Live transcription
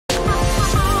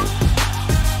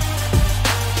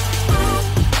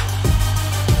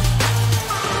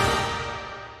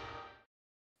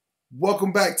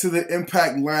Welcome back to the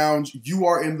Impact Lounge. You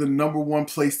are in the #1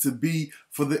 place to be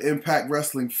for the Impact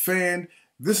Wrestling fan.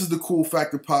 This is the Cool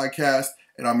Factor Podcast,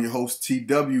 and I'm your host,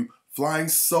 TW, flying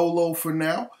solo for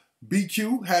now.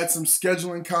 BQ had some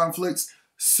scheduling conflicts,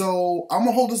 so I'm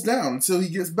going to hold us down until he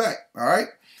gets back, all right?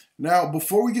 Now,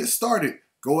 before we get started,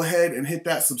 go ahead and hit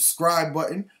that subscribe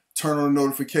button, turn on the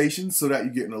notifications so that you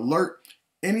get an alert.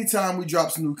 Anytime we drop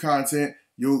some new content,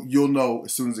 you'll know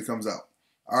as soon as it comes out.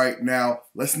 All right, now,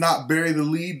 let's not bury the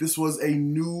lead. This was a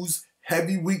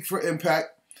news-heavy week for Impact,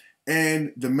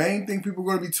 and the main thing people are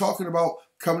going to be talking about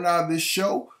coming out of this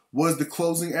show was the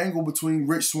closing angle between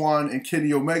Rich Swann and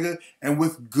Kenny Omega, and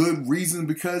with good reason,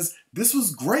 because this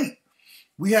was great.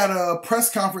 We had a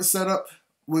press conference set up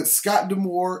with Scott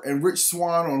D'Amore and Rich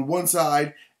Swann on one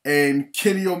side, and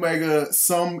Kenny Omega,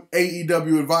 some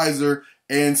AEW advisor,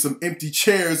 and some empty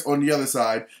chairs on the other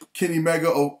side. Kenny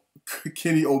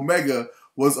Omega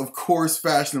was, of course,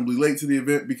 fashionably late to the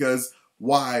event because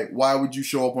why? Why would you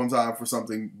show up on time for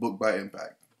something booked by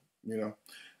Impact? You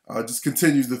know, just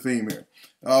continues the theme here.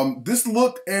 This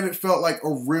looked and it felt like a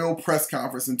real press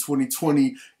conference in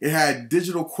 2020. It had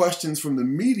digital questions from the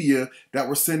media that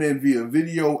were sent in via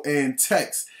video and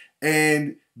text.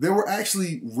 And there were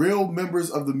actually real members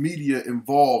of the media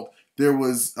involved. There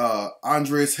was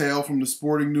Andreas Hale from the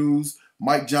Sporting News,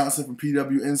 Mike Johnson from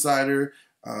PW Insider,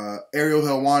 Ariel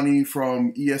Helwani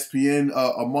from ESPN,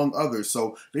 among others.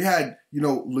 So they had,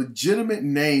 legitimate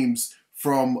names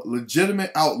from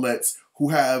legitimate outlets who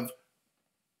have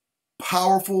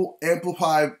powerful,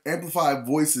 amplified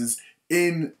voices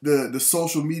in the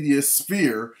social media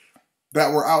sphere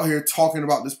that were out here talking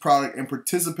about this product and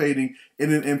participating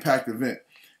in an Impact event.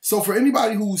 So for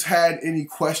anybody who's had any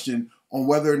question on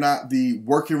whether or not the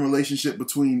working relationship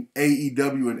between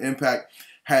AEW and Impact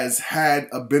has had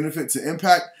a benefit to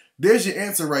Impact, there's your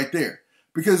answer right there.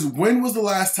 Because when was the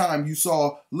last time you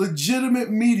saw legitimate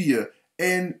media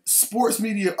and sports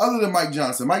media other than Mike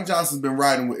Johnson? Mike Johnson's been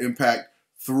riding with Impact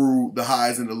through the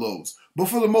highs and the lows. But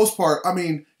for the most part, I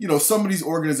mean, some of these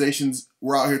organizations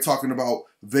were out here talking about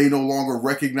they no longer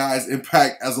recognize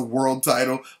Impact as a world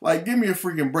title. Like, give me a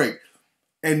freaking break.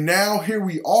 And now here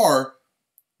we are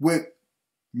with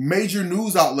major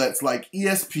news outlets like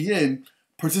ESPN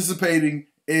participating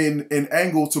in an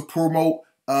angle to promote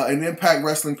an Impact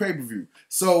Wrestling pay-per-view.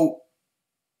 So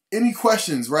any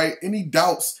questions, right? Any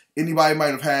doubts anybody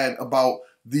might have had about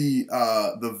the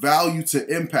value to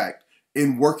Impact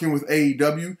in working with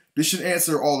AEW, this should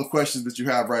answer all the questions that you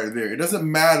have right there. It doesn't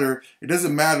matter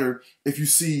if you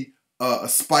see a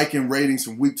spike in ratings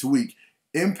from week to week.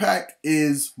 Impact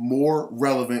is more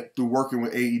relevant through working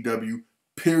with AEW,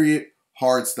 period,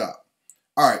 hard stop.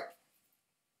 All right.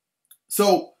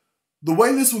 So the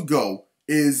way this would go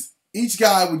is each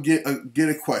guy would get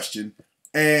a question,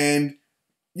 and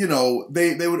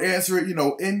they would answer it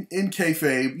in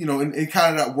kayfabe, in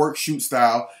kind of that work shoot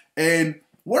style. And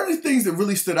one of the things that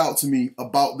really stood out to me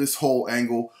about this whole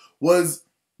angle was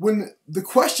when the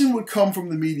question would come from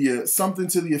the media, something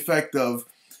to the effect of,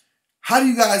 how do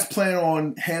you guys plan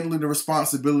on handling the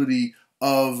responsibility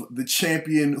of the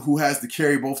champion who has to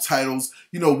carry both titles?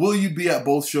 Will you be at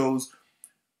both shows?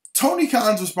 Tony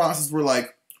Khan's responses were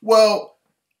like, well,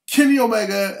 Kenny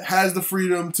Omega has the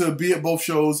freedom to be at both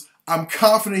shows. I'm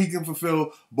confident he can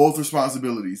fulfill both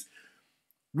responsibilities.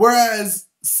 Whereas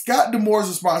Scott D'Amore's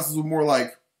responses were more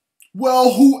like,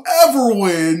 well, whoever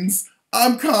wins,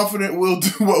 I'm confident we'll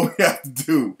do what we have to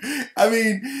do. I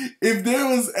mean, if there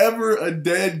was ever a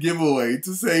dead giveaway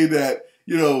to say that,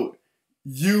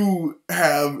 you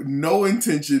have no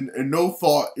intention and no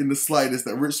thought in the slightest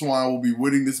that Rich Swann will be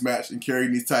winning this match and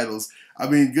carrying these titles, I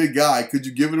mean, good guy, could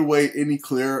you give it away any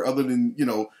clearer other than,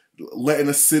 letting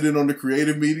us sit in on the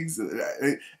creative meetings?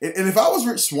 And if I was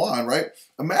Rich Swann, right,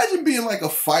 imagine being like a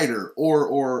fighter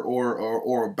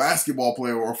or a basketball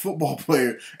player or a football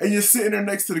player, and you're sitting there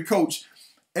next to the coach,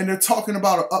 and they're talking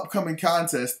about an upcoming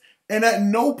contest, and at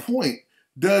no point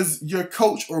does your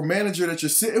coach or manager that you're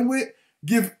sitting with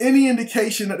give any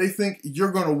indication that they think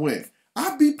you're going to win.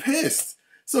 I'd be pissed.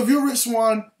 So if you're Rich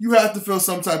Swann, you have to feel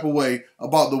some type of way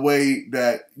about the way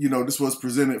that, this was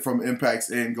presented from Impact's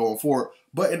end going forward.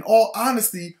 But in all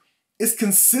honesty, it's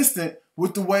consistent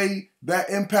with the way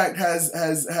that Impact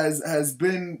has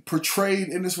been portrayed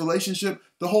in this relationship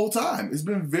the whole time. It's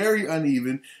been very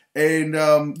uneven. And,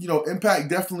 Impact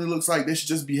definitely looks like they should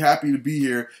just be happy to be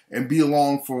here and be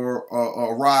along for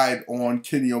a ride on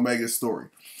Kenny Omega's story.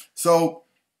 So,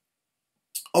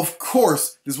 of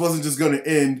course, this wasn't just going to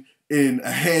end in a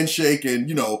handshake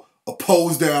and, a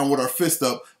pose down with our fist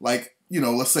up like,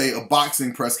 let's say a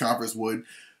boxing press conference would.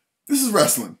 This is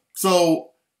wrestling. So,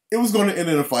 it was going to end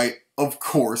in a fight, of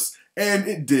course. And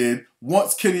it did.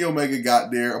 Once Kenny Omega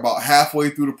got there, about halfway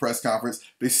through the press conference,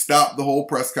 they stopped the whole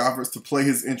press conference to play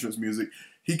his entrance music.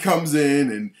 He comes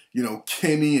in and, you know,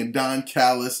 Kenny and Don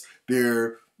Callis,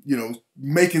 they're, you know,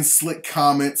 making slick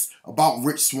comments about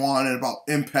Rich Swann and about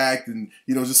Impact and,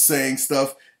 you know, just saying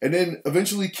stuff. And then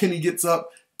eventually Kenny gets up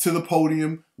to the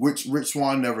podium, which Rich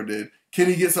Swann never did.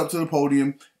 Kenny gets up to the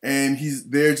podium and he's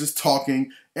there just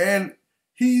talking. And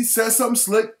he says something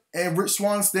slick and Rich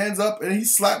Swann stands up and he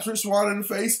slaps Rich Swann in the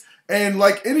face. And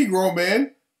like any grown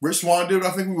man, Rich Swann did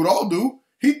what I think we would all do.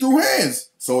 He threw hands.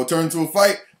 So it turned into a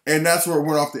fight and that's where it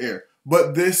went off the air.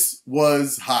 But this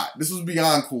was hot. This was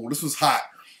beyond cool. This was hot.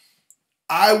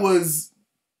 I was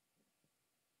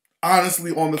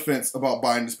honestly on the fence about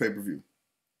buying this pay-per-view.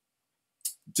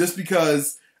 Just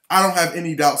because I don't have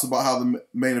any doubts about how the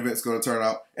main event's going to turn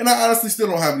out. And I honestly still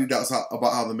don't have any doubts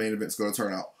about how the main event's going to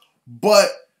turn out. But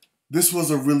this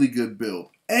was a really good build.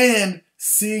 And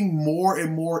seeing more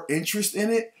and more interest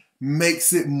in it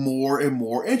makes it more and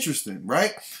more interesting,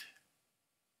 right?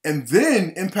 And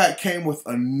then Impact came with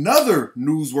another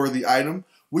newsworthy item,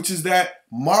 which is that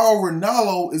Mauro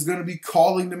Ranallo is going to be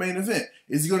calling the main event.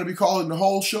 Is he going to be calling the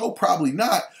whole show? Probably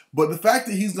not. But the fact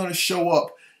that he's going to show up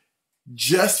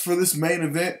just for this main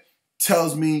event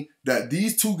tells me that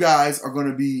these two guys are going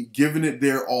to be giving it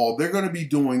their all. They're going to be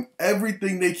doing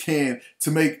everything they can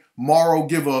to make Mauro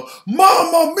give a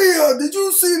 "Mamma Mia, did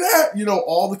you see that?" You know,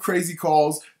 all the crazy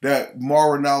calls that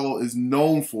Mauro Ranallo is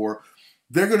known for.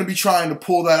 They're going to be trying to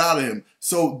pull that out of him.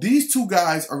 So these two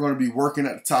guys are going to be working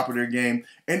at the top of their game.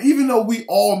 And even though we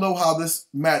all know how this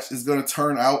match is going to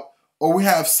turn out, or we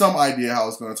have some idea how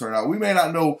it's going to turn out, we may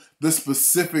not know the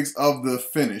specifics of the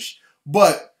finish.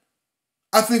 But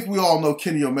I think we all know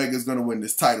Kenny Omega is going to win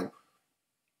this title.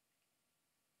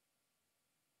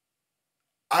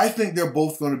 I think they're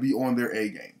both going to be on their A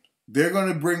game. They're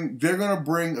going to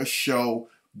bring a show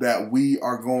that we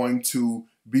are going to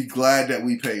be glad that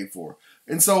we paid for.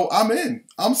 And so I'm in.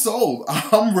 I'm sold.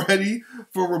 I'm ready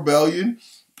for Rebellion.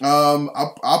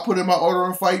 I'll put in my order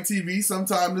on Fight TV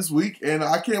sometime this week, and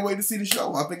I can't wait to see the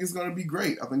show. I think it's going to be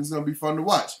great. I think it's going to be fun to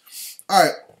watch. All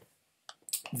right.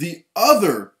 The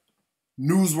other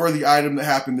newsworthy item that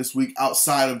happened this week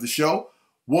outside of the show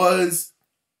was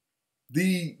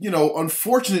the, you know,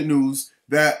 unfortunate news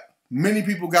that many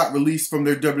people got released from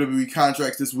their WWE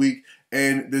contracts this week.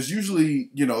 And there's usually,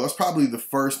 you know, that's probably the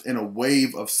first in a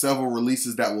wave of several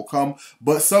releases that will come.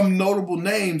 But some notable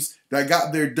names that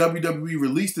got their WWE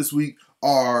release this week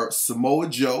are Samoa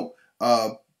Joe,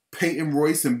 Peyton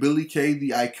Royce and Billy Kay, the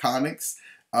Iconics,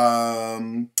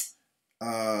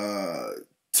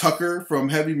 Tucker from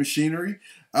Heavy Machinery.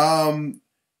 And,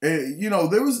 you know,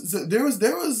 there was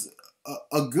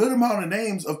a good amount of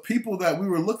names of people that we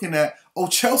were looking at. Oh,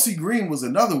 Chelsea Green was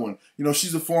another one. You know,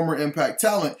 she's a former Impact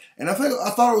talent. And I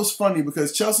thought it was funny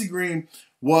because Chelsea Green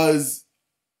was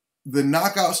the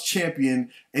Knockouts champion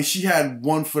and she had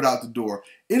one foot out the door.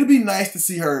 It'd be nice to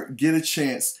see her get a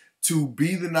chance to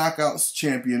be the Knockouts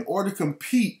champion or to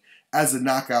compete as a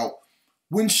Knockout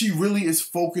when she really is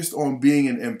focused on being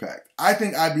an Impact. I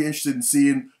think I'd be interested in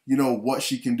seeing, you know, what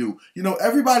she can do. You know,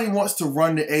 everybody wants to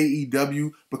run to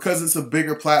AEW because it's a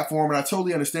bigger platform, and I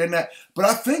totally understand that. But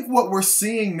I think what we're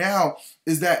seeing now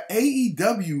is that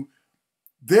AEW,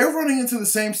 they're running into the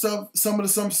same stuff, some of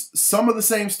the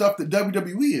same stuff that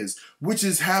WWE is, which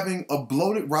is having a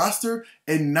bloated roster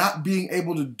and not being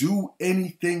able to do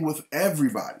anything with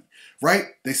everybody, right?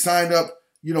 They signed up,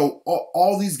 you know,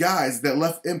 all these guys that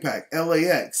left Impact,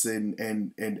 LAX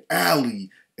and Ali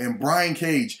and Brian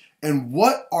Cage. And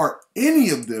what are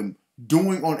any of them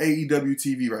doing on AEW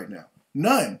TV right now?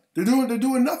 None. They're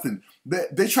doing nothing.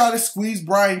 They try to squeeze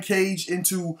Brian Cage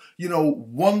into, you know,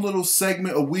 one little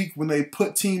segment a week when they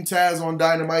put Team Taz on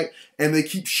Dynamite, and they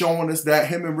keep showing us that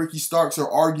him and Ricky Starks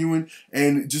are arguing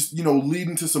and just, you know,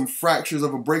 leading to some fractures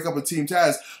of a breakup of Team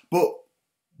Taz. But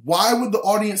why would the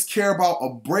audience care about a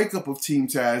breakup of Team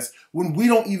Taz when we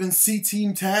don't even see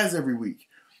Team Taz every week?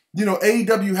 You know,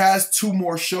 AEW has 2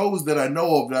 more shows that I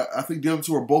know of that I think the other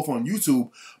 2 are both on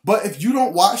YouTube. But if you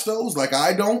don't watch those, like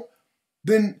I don't,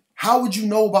 then how would you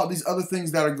know about these other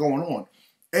things that are going on?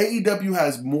 AEW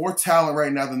has more talent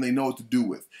right now than they know what to do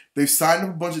with. They've signed up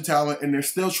a bunch of talent, and they're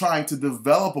still trying to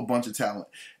develop a bunch of talent.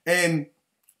 And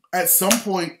at some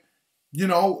point, you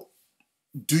know,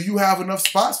 do you have enough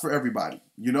spots for everybody?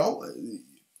 You know,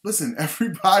 listen,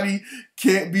 everybody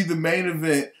can't be the main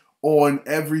event on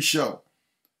every show.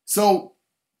 So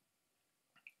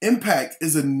Impact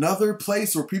is another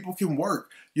place where people can work.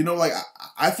 You know, like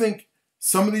I think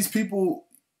some of these people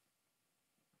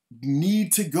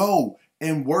need to go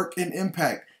and work in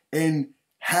Impact and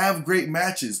have great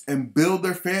matches and build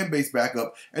their fan base back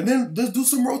up, and then just do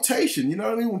some rotation. You know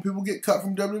what I mean? When people get cut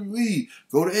from WWE,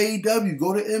 go to AEW,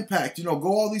 go to Impact, you know, go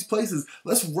all these places.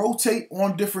 Let's rotate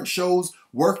on different shows,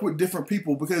 work with different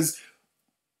people, because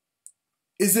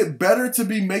is it better to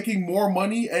be making more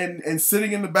money and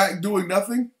sitting in the back doing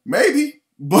nothing? Maybe.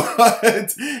 But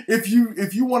if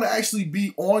you want to actually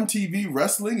be on TV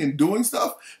wrestling and doing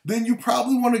stuff, then you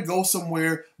probably want to go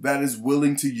somewhere that is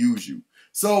willing to use you.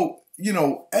 So, you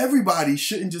know, everybody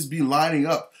shouldn't just be lining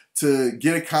up to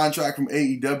get a contract from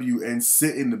AEW and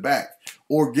sit in the back,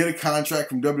 or get a contract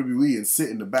from WWE and sit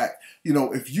in the back. You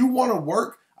know, if you want to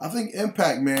work, I think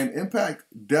Impact, man, Impact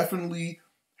definitely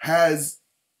has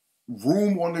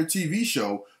room on their TV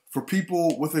show for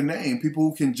people with a name, people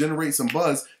who can generate some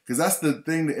buzz, because that's the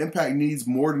thing that Impact needs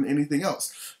more than anything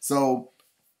else. So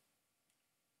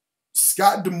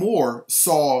Scott D'Amore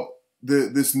saw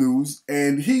this news,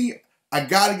 and I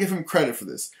got to give him credit for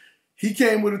this. He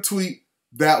came with a tweet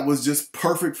that was just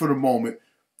perfect for the moment.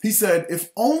 He said, if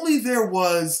only there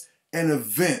was an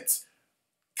event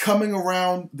coming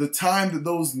around the time that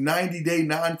those 90-day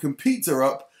non-competes are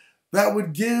up that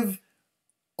would give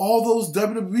all those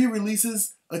WWE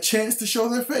releases a chance to show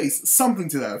their face, something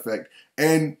to that effect.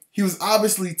 And he was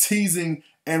obviously teasing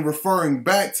and referring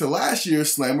back to last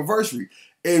year's Slammiversary,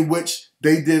 in which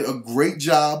they did a great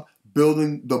job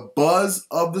building the buzz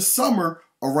of the summer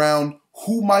around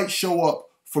who might show up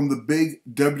from the big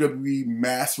WWE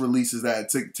mass releases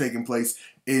that had taken place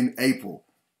in April.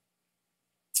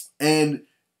 And,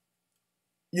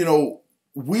 you know,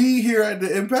 we here at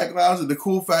the Impact Lounge at the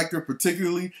Cool Factor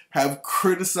particularly have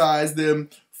criticized them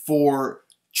for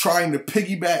trying to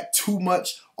piggyback too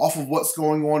much off of what's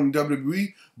going on in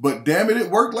WWE. But damn it,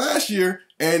 it worked last year,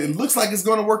 and it looks like it's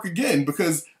going to work again,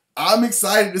 because I'm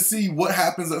excited to see what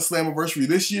happens at Slammiversary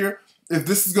this year. If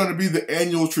this is going to be the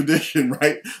annual tradition,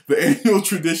 right? The annual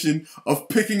tradition of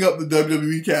picking up the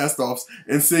WWE cast-offs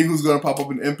and seeing who's going to pop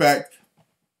up in Impact.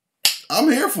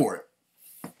 I'm here for it.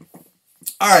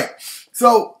 All right.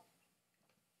 So,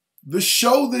 the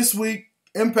show this week,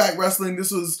 Impact Wrestling,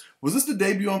 was this the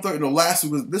debut on Thursday? No, last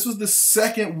week. This was the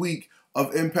second week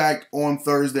of Impact on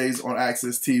Thursdays on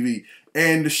Access TV.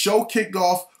 And the show kicked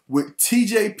off with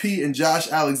TJP and Josh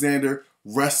Alexander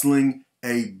wrestling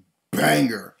a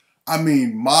banger. I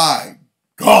mean, my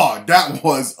God, that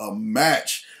was a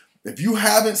match. If you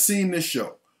haven't seen this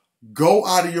show, go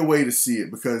out of your way to see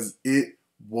it, because it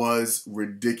was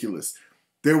ridiculous.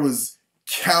 There was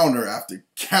counter after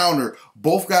counter.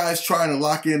 Both guys trying to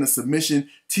lock in a submission.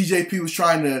 TJP was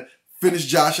trying to finish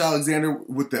Josh Alexander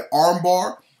with the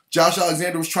armbar. Josh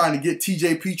Alexander was trying to get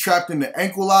TJP trapped in the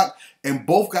ankle lock. And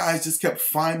both guys just kept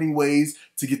finding ways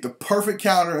to get the perfect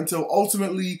counter until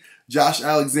ultimately Josh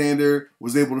Alexander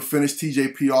was able to finish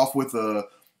TJP off with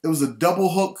it was a double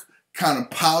hook kind of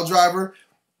pile driver.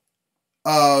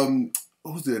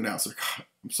 Who's the announcer? God,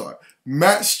 I'm sorry.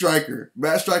 Matt Striker.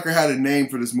 Matt Striker had a name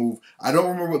for this move. I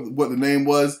don't remember what the name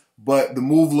was, but the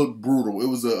move looked brutal. It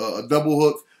was a double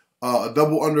hook, a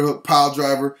double underhook pile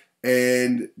driver,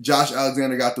 and Josh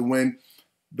Alexander got the win.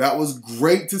 That was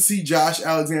great to see Josh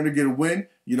Alexander get a win.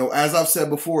 You know, as I've said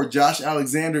before, Josh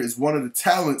Alexander is one of the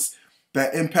talents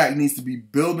that Impact needs to be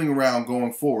building around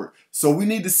going forward. So we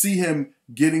need to see him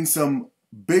getting some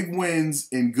big wins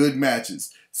in good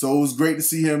matches. So it was great to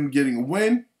see him getting a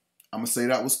win. I'm going to say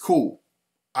that was cool,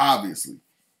 obviously.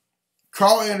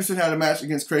 Carl Anderson had a match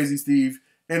against Crazy Steve,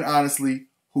 and honestly,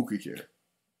 who could care?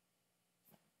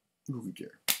 Who could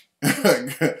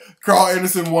care? Carl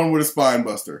Anderson won with a spine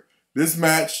buster. This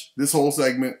match, this whole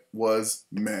segment was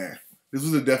meh. This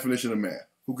was the definition of meh.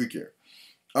 Who could care?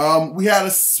 We had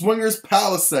a Swingers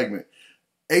Palace segment.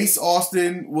 Ace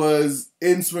Austin was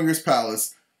in Swingers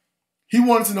Palace. He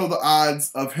wanted to know the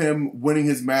odds of him winning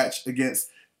his match against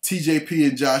TJP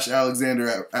and Josh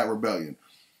Alexander at Rebellion.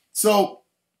 So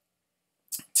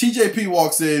TJP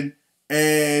walks in,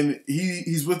 and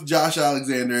he's with Josh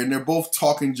Alexander, and they're both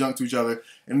talking junk to each other.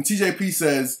 And TJP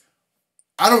says,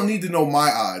 I don't need to know my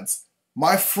odds.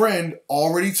 My friend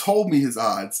already told me his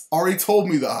odds, already told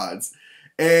me the odds.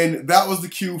 And that was the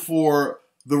cue for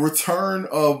the return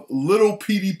of little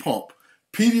Petey Pump.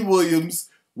 Petey Williams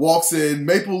walks in,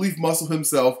 Maple Leaf Muscle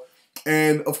himself,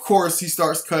 and of course he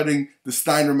starts cutting the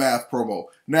Steiner Math promo.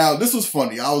 Now, this was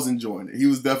funny. I was enjoying it. He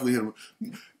was definitely hitting.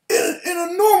 In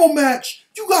a normal match,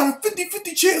 you got a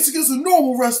 50-50 chance against a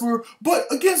normal wrestler, but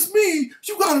against me,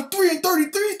 you got a 3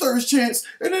 33 chance,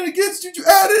 and then against you, you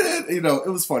added it. You know, it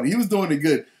was funny. He was doing it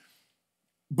good.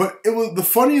 But it was the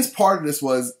funniest part of this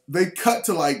was they cut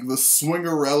to like the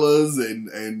Swingerellas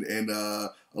and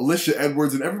Alicia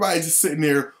Edwards, and everybody just sitting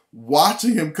there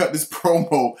watching him cut this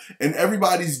promo, and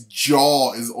everybody's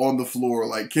jaw is on the floor,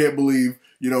 like can't believe,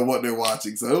 what they're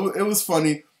watching. So it was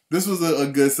funny. This was a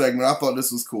good segment. I thought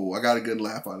this was cool. I got a good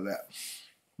laugh out of that.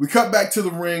 We cut back to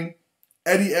the ring.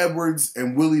 Eddie Edwards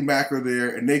and Willie Mack are there,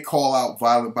 and they call out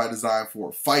Violent by Design for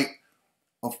a fight.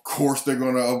 Of course, they're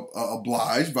going to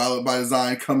oblige. Violent by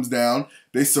Design comes down.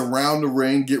 They surround the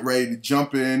ring, get ready to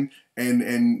jump in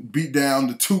and beat down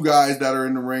the 2 guys that are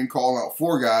in the ring, call out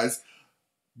 4 guys.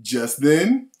 Just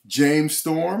then, James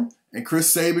Storm and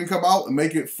Chris Sabin come out and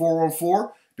make it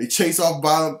 4-on-4. They chase off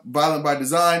Violent by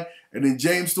Design, and then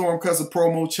James Storm cuts a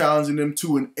promo challenging them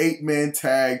to an 8-man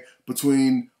tag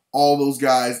between all those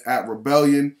guys at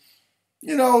Rebellion.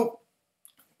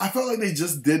 I felt like they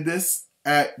just did this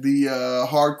at the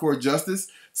Hardcore Justice,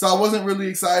 so I wasn't really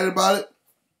excited about it.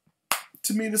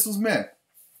 To me, this was meh.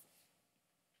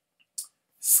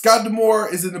 Scott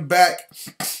D'Amore is in the back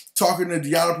talking to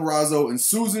Deonna Purrazzo and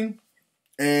Susan,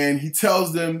 and he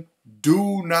tells them,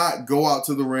 do not go out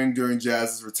to the ring during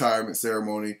Jazz's retirement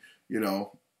ceremony.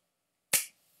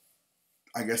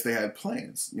 I guess they had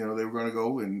plans. They were going to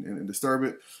go and disturb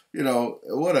it.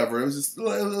 Whatever. It was a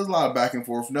lot of back and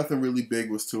forth. Nothing really big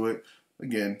was to it.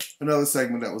 Again, another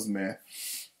segment that was meh.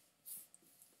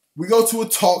 We go to a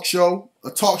talk show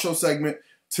segment.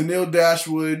 Tenille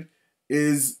Dashwood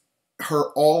is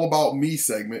her All About Me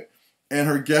segment, and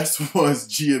her guest was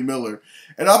Gia Miller.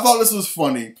 And I thought this was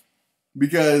funny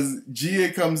because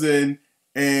Gia comes in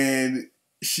and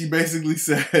she basically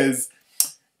says,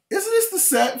 isn't this the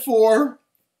set for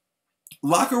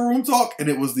Locker Room Talk? And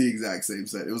it was the exact same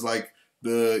set. It was like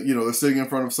they're sitting in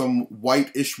front of some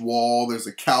white-ish wall. There's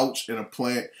a couch and a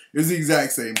plant. It was the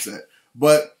exact same set.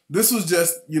 But this was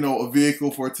just, a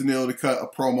vehicle for Tenille to cut a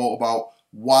promo about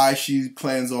why she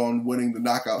plans on winning the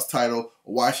Knockouts title,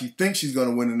 or why she thinks she's going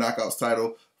to win the Knockouts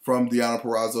title from Deonna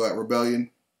Purrazzo at Rebellion.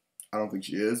 I don't think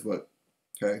she is, but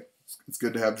okay. It's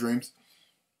good to have dreams.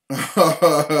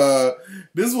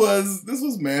 This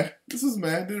was meh. This was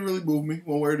meh. Didn't really move me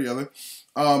one way or the other.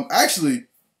 Actually,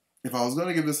 if I was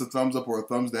gonna give this a thumbs up or a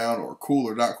thumbs down or cool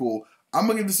or not cool, I'm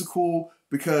gonna give this a cool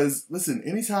because listen,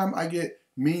 anytime I get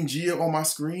Mean Gia on my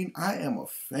screen, I am a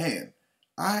fan.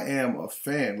 I am a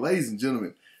fan, ladies and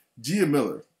gentlemen. Gia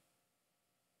Miller.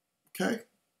 Okay,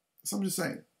 so I'm just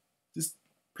saying. Just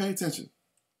pay attention.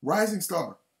 Rising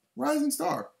star. Rising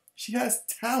star. She has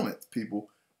talent, people.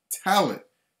 Talent.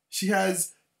 She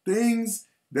has things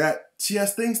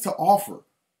to offer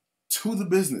to the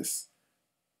business,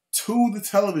 to the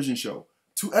television show,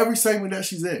 to every segment that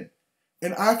she's in.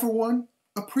 And I, for one,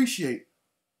 appreciate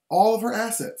all of her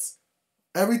assets,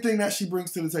 everything that she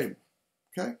brings to the table.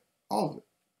 Okay? All of it.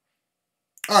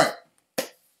 All right.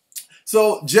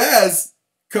 So Jazz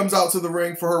comes out to the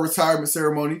ring for her retirement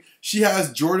ceremony. She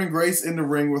has Jordan Grace in the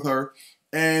ring with her,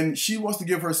 and she wants to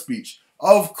give her speech.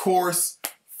 Of course,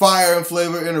 Fire and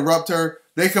Flavor interrupt her.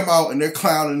 They come out and they're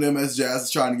clowning them as Jazz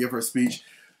is trying to give her speech.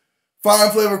 Fire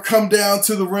and Flavor come down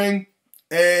to the ring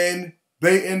and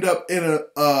they end up in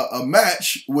a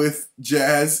match with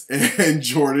Jazz and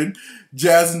Jordan.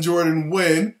 Jazz and Jordan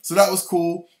win, so that was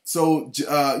cool. So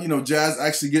Jazz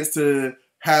actually gets to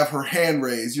have her hand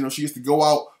raised. She gets to go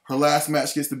out. Her last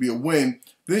match gets to be a win.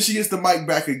 Then she gets the mic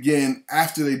back again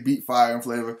after they beat Fire and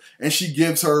Flavor, and she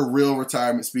gives her real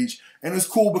retirement speech. And it's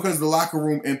cool because the locker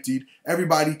room emptied.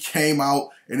 Everybody came out,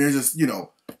 and they're just,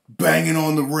 banging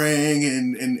on the ring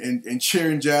and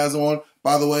cheering Jazz on.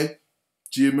 By the way,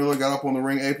 Gia Miller got up on the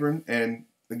ring apron, and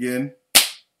again,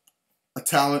 a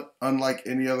talent unlike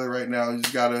any other right now. You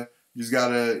just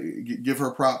gotta give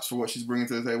her props for what she's bringing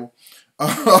to the table.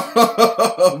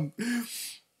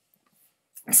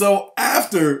 So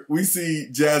after we see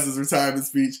Jazz's retirement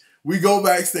speech, we go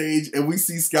backstage and we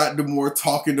see Scott D'Amore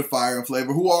talking to Fire and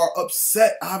Flavor, who are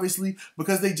upset, obviously,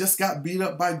 because they just got beat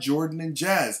up by Jordan and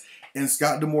Jazz. And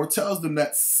Scott D'Amore tells them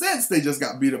that since they just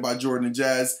got beat up by Jordan and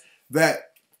Jazz,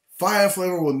 that Fire and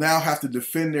Flavor will now have to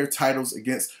defend their titles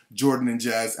against Jordan and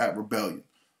Jazz at Rebellion.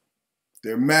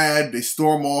 They're mad. They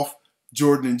storm off.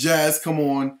 Jordan and Jazz come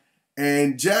on.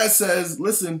 And Jazz says,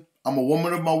 listen, I'm a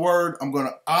woman of my word. I'm going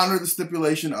to honor the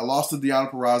stipulation. I lost to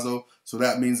Deonna Purrazzo, so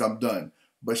that means I'm done.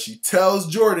 But she tells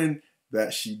Jordan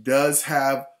that she does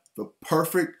have the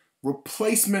perfect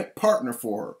replacement partner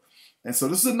for her. And so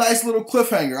this is a nice little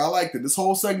cliffhanger. I liked it. This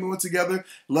whole segment went together,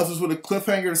 left us with a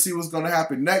cliffhanger to see what's going to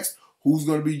happen next. Who's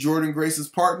going to be Jordan Grace's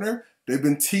partner? They've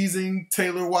been teasing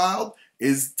Taylor Wilde.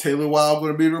 Is Taylor Wilde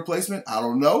going to be the replacement? I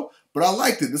don't know. But I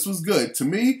liked it. This was good. To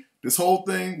me, this whole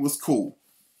thing was cool.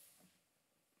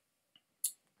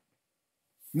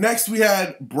 Next, we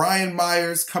had Brian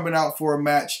Myers coming out for a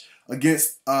match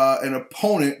against an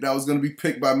opponent that was going to be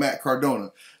picked by Matt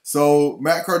Cardona. So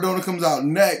Matt Cardona comes out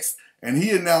next, and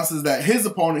he announces that his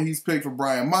opponent he's picked for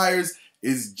Brian Myers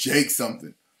is Jake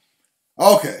something.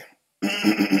 Okay.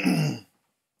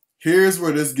 Here's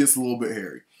where this gets a little bit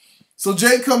hairy. So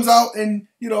Jake comes out and,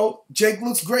 you know, Jake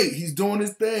looks great. He's doing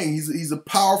his thing. He's a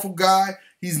powerful guy.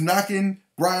 He's knocking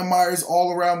Brian Myers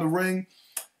all around the ring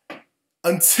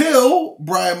until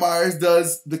Brian Myers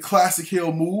does the classic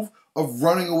heel move of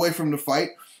running away from the fight.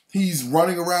 He's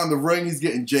running around the ring. He's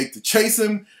getting Jake to chase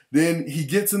him. Then he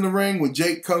gets in the ring. When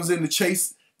Jake comes in to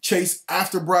chase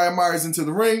after Brian Myers into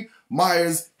the ring,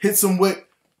 Myers hits him with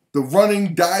the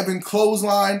running, diving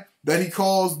clothesline that he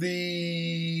calls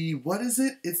the, what is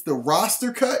it? It's the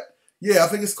roster cut? Yeah, I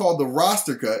think it's called the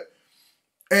roster cut.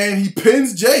 And he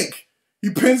pins Jake. He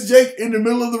pins Jake in the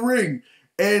middle of the ring.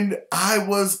 And I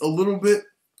was a little bit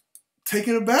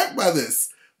taken aback by this.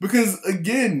 Because,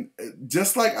 again,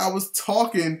 just like I was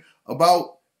talking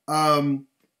about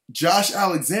Josh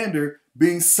Alexander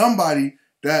being somebody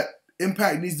that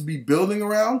Impact needs to be building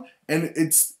around, and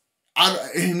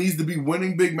he needs to be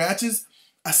winning big matches,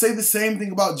 I say the same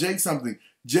thing about Jake something.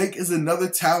 Jake is another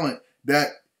talent that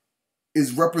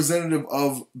is representative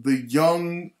of the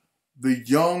young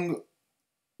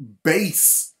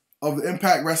base of the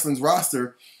Impact Wrestling's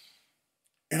roster.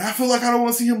 And I feel like I don't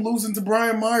want to see him losing to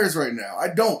Brian Myers right now. I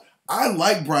don't. I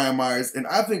like Brian Myers, and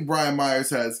I think Brian Myers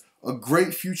has a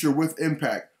great future with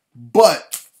Impact.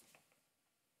 But,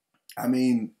 I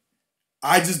mean,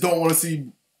 I just don't want to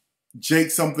see Jake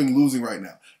something losing right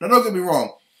now. Now, don't get me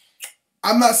wrong.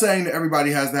 I'm not saying that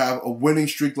everybody has to have a winning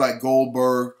streak like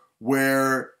Goldberg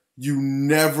where you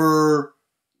never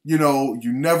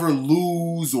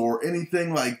lose or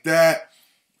anything like that.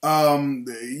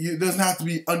 It doesn't have to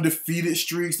be undefeated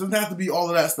streaks. Doesn't have to be all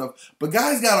of that stuff. But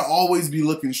guys got to always be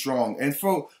looking strong. And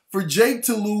for Jake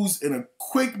to lose in a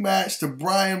quick match to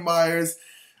Brian Myers,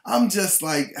 I'm just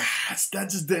like, that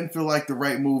just didn't feel like the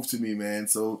right move to me, man.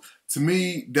 So to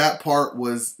me, that part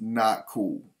was not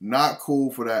cool. Not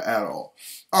cool for that at all.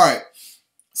 All right.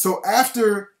 So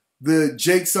after the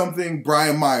Jake something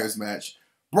Brian Myers match,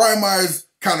 Brian Myers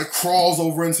kind of crawls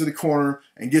over into the corner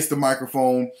and gets the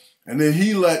microphone. And then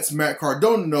he lets Matt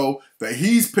Cardona know that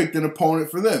he's picked an opponent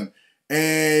for them.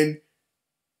 And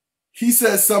he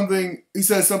says something to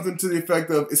the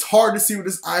effect of, it's hard to see with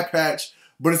this eye patch,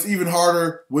 but it's even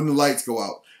harder when the lights go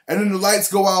out. And then the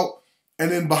lights go out,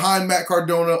 and then behind Matt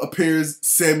Cardona appears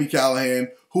Sami Callihan,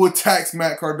 who attacks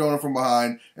Matt Cardona from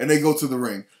behind, and they go to the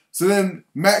ring. So then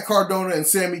Matt Cardona and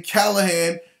Sami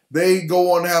Callihan, they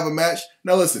go on to have a match.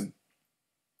 Now listen,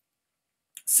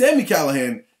 Sami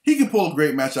Callihan, he can pull a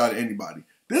great match out of anybody.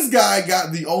 This guy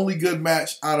got the only good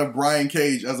match out of Brian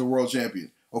Cage as a world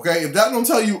champion. Okay? If that don't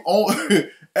tell you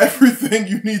everything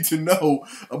you need to know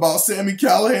about Sami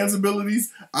Callihan's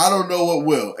abilities, I don't know what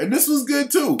will. And this was good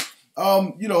too.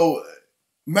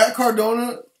 Matt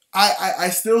Cardona, I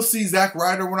still see Zack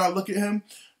Ryder when I look at him,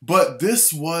 but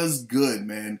this was good,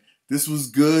 man. This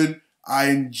was good. I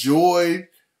enjoyed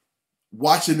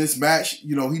watching this match.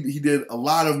 He did a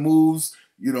lot of moves.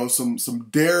 Some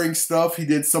daring stuff. He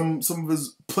did some of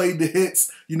his played the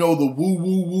hits, the woo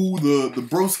woo woo, the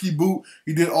broski boot.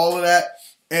 He did all of that.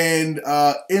 And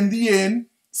in the end,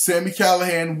 Sami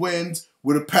Callihan wins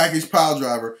with a package pile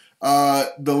driver.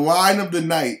 The line of the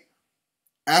night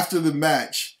after the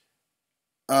match,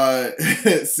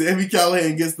 Sami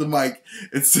Callihan gets the mic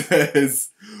and says,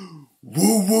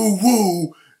 "Woo woo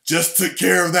woo, just took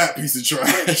care of that piece of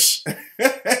trash."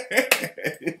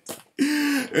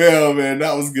 Yeah, man,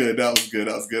 that was good.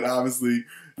 Obviously,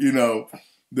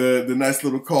 the nice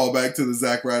little callback to the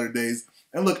Zack Ryder days.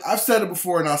 And look, I've said it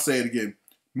before and I'll say it again.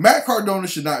 Matt Cardona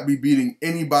should not be beating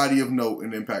anybody of note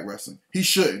in Impact Wrestling. He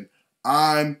shouldn't.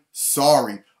 I'm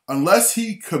sorry. Unless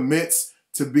he commits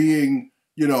to being,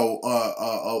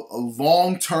 a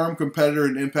long-term competitor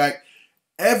in Impact,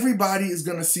 everybody is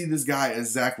going to see this guy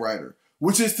as Zack Ryder,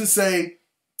 which is to say,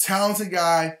 talented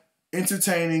guy,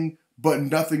 entertaining, but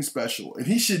nothing special. And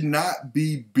he should not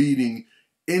be beating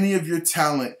any of your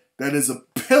talent that is a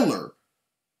pillar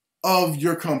of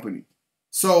your company.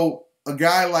 So a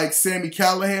guy like Sami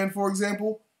Callihan, for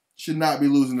example, should not be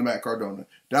losing to Matt Cardona.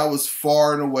 That was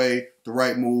far and away the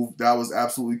right move. That was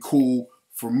absolutely cool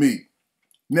for me.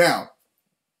 Now,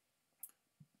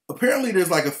 apparently there's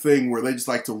like a thing where they just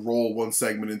like to roll one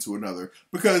segment into another,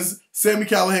 because Sami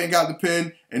Callihan got the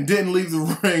pin and didn't leave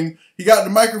the ring. He got the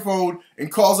microphone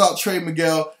and calls out Trey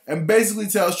Miguel and basically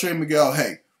tells Trey Miguel,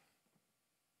 hey,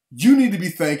 you need to be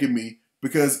thanking me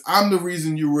because I'm the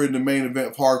reason you were in the main event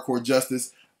of Hardcore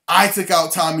Justice. I took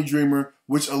out Tommy Dreamer,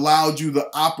 which allowed you the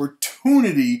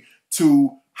opportunity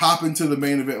to hop into the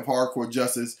main event of Hardcore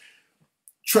Justice.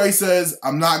 Trey says,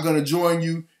 I'm not going to join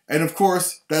you. And of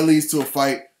course, that leads to a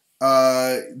fight.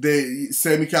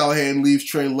 Sami Callihan leaves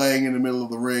Trey laying in the middle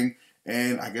of the ring.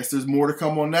 And I guess there's more to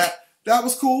come on that. That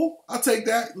was cool. I'll take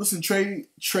that. Listen, Trey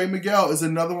Miguel is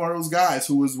another one of those guys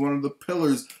who is one of the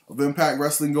pillars of Impact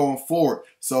Wrestling going forward.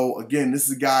 So, again, this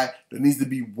is a guy that needs to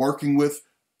be working with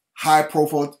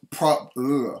high-profile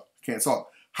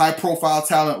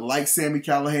talent like Sami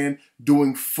Callihan,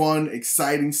 doing fun,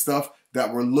 exciting stuff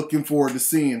that we're looking forward to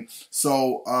seeing.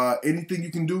 So anything you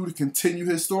can do to continue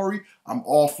his story, I'm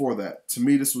all for that. To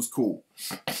me, this was cool.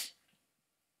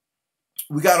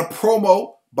 We got a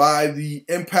promo by the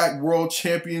Impact World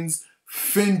Champions,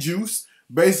 Finjuice,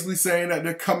 basically saying that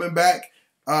they're coming back.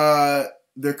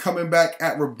 They're coming back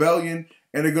at Rebellion,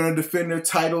 and they're going to defend their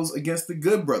titles against the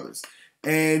Good Brothers.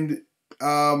 And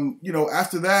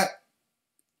after that,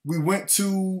 we went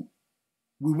to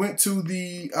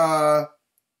the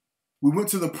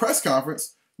press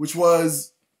conference, which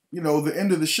was, the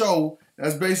end of the show.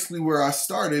 That's basically where I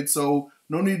started, so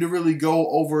no need to really go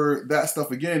over that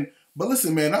stuff again. But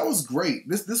listen, man, that was great.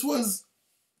 This was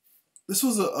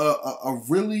a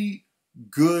really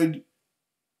good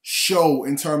show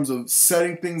in terms of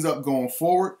setting things up going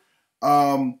forward.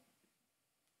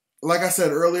 Like I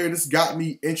said earlier, this got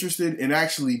me interested in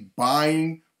actually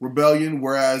buying Rebellion,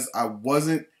 whereas I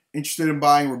wasn't interested in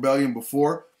buying Rebellion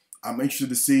before. I'm interested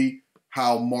to see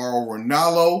how Mauro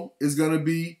Ranallo is going to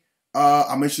be.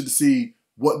 I'm interested to see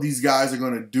what these guys are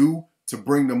going to do to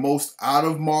bring the most out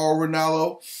of Mauro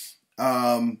Ranallo.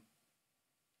 I'm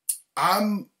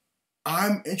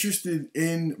interested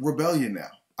in Rebellion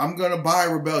now. I'm going to buy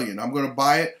Rebellion. I'm going to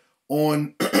buy it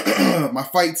on my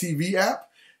Fight TV app,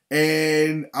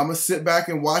 and I'm going to sit back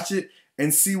and watch it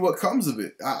and see what comes of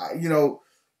it.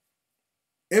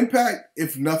 Impact,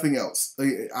 if nothing else.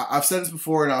 I've said this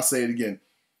before and I'll say it again.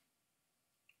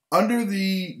 Under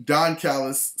the Don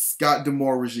Callis, Scott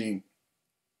D'Amore regime,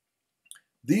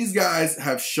 these guys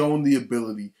have shown the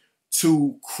ability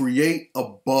to create a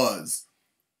buzz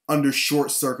under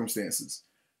short circumstances,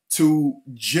 to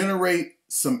generate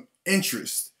some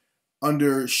interest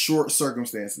under short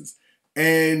circumstances.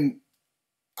 And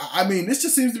I mean, this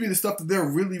just seems to be the stuff that they're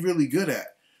really, really good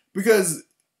at. Because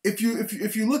if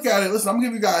you look at it, listen, I'm gonna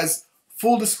give you guys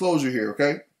full disclosure here,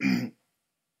 okay?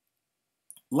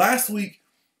 Last week,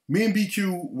 me and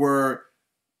BQ were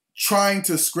trying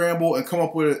to scramble and come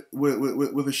up with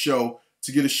a show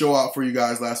to get a show out for you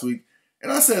guys last week.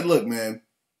 And I said, look, man,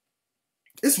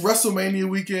 it's WrestleMania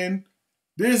weekend.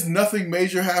 There's nothing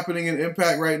major happening in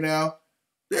Impact right now.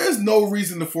 There's no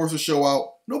reason to force a show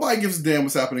out. Nobody gives a damn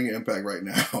what's happening in Impact right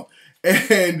now.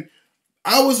 And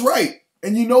I was right.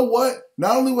 And you know what?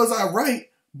 Not only was I right,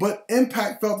 but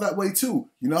Impact felt that way too.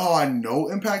 You know how I know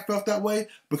Impact felt that way?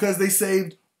 Because they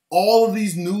saved all of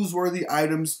these newsworthy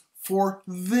items for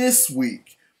this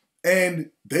week. And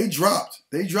they dropped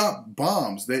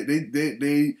bombs. They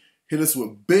hit us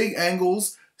with big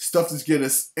angles, stuff to get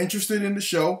us interested in the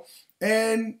show.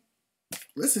 And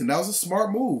listen, that was a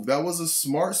smart move. That was a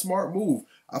smart move.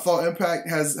 I thought Impact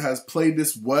has played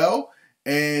this well.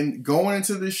 And going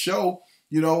into this show,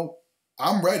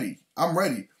 I'm ready. I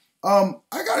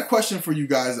got a question for you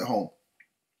guys at home.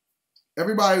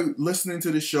 Everybody listening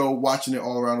to the show, watching it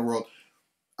all around the world.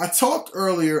 I talked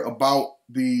earlier about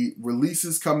the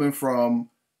releases coming from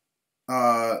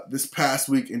this past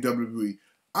week in WWE.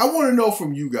 I want to know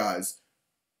from you guys,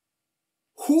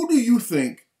 who do you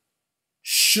think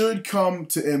should come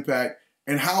to Impact,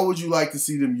 and how would you like to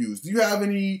see them used? Do you have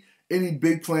any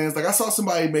big plans? Like, I saw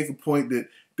somebody make a point that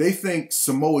they think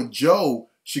Samoa Joe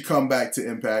should come back to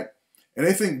Impact, and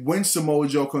they think when Samoa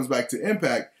Joe comes back to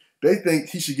Impact, they think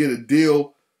he should get a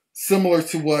deal similar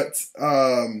to what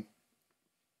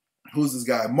who's this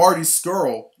guy? Marty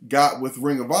Scurll got with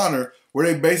Ring of Honor, where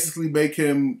they basically make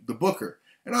him the booker.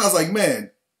 And I was like,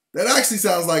 man, that actually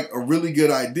sounds like a really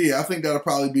good idea. I think that'll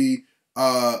probably be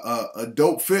a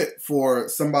dope fit for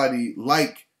somebody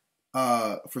like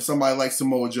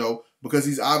Samoa Joe, because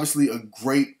he's obviously a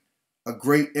great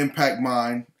Impact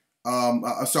mind.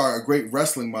 A great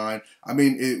wrestling mind. I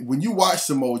mean, when you watch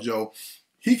Samoa Joe,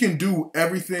 he can do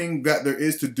everything that there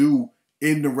is to do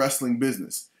in the wrestling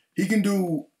business. He can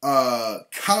do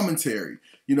commentary.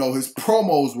 His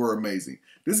promos were amazing.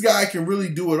 This guy can really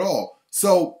do it all.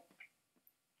 So,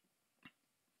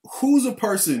 who's a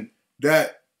person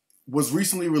that was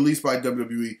recently released by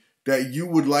WWE that you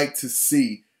would like to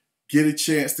see get a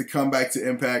chance to come back to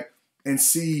Impact and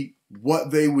see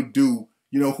what they would do?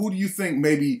 Who do you think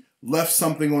maybe left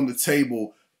something on the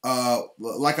table,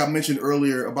 like I mentioned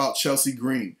earlier about Chelsea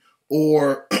Green?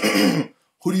 Or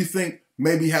who do you think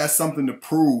maybe has something to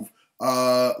prove,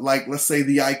 like let's say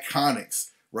the Iconics,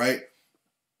 right?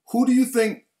 Who do you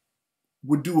think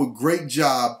would do a great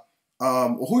job,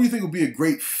 or who do you think would be a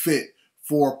great fit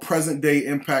for present day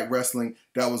Impact Wrestling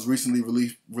that was recently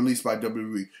released by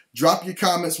WWE? Drop your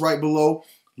comments right below.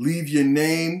 Leave your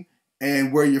name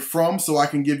and where you're from so I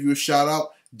can give you a shout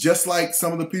out. Just like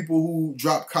some of the people who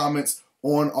dropped comments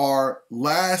on our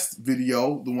last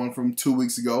video, the one from 2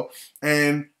 weeks ago.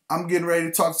 And I'm getting ready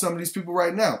to talk to some of these people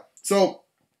right now. So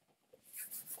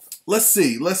let's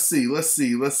see.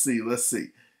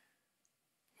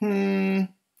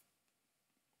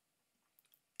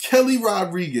 Kelly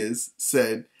Rodriguez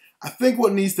said, I think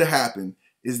what needs to happen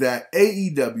is that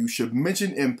AEW should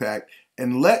mention Impact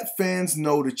and let fans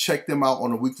know to check them out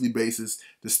on a weekly basis,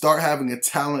 to start having a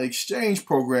talent exchange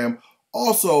program.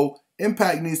 Also,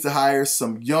 Impact needs to hire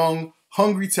some young,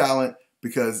 hungry talent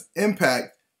because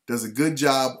Impact does a good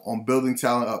job on building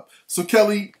talent up. So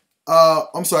Kelly,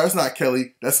 I'm sorry, that's not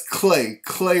Kelly, that's Clay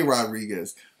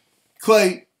Rodriguez.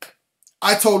 Clay,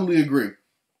 I totally agree.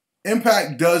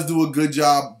 Impact does do a good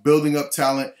job building up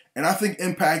talent, and I think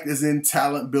Impact is in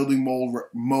talent building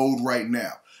mode right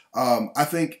now. I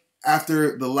think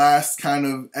after the last kind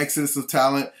of exodus of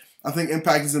talent, I think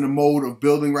Impact is in a mode of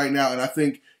building right now, and I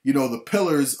think, you know, the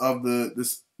pillars of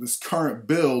this current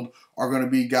build are going to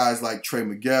be guys like Trey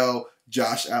Miguel,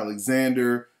 Josh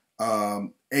Alexander,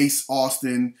 Ace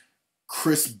Austin,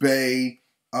 Chris Bay,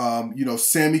 you know,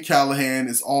 Sami Callihan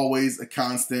is always a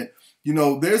constant. You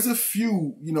know, there's a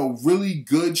few, you know, really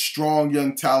good, strong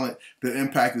young talent that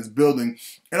Impact is building.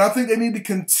 And I think they need to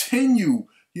continue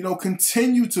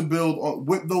to build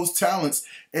with those talents.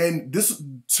 And this,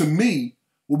 to me,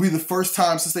 will be the first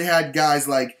time since they had guys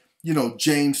like, you know,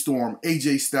 James Storm,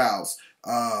 AJ Styles,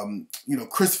 you know,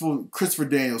 Christopher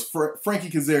Daniels,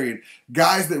 Frankie Kazarian,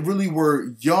 guys that really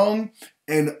were young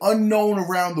and unknown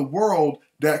around the world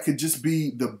that could just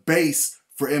be the base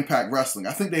for Impact Wrestling.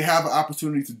 I think they have an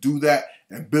opportunity to do that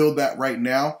and build that right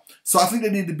now. So I think they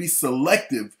need to be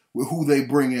selective with who they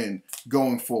bring in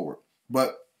going forward.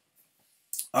 But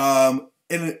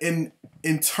in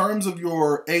terms of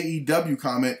your AEW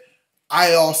comment,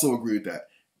 I also agree with that.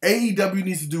 AEW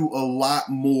needs to do a lot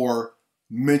more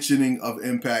mentioning of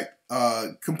Impact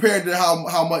compared to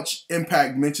how much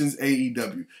Impact mentions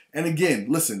AEW. And again,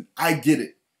 listen, I get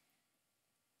it.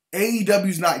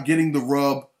 AEW's not getting the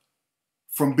rub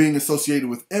from being associated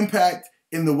with Impact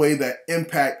in the way that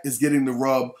Impact is getting the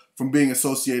rub from being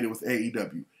associated with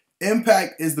AEW.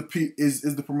 Impact is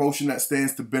the promotion that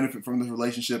stands to benefit from this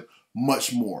relationship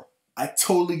much more. I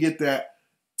totally get that.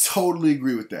 Totally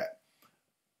agree with that.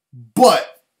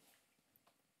 But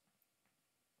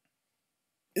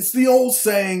it's the old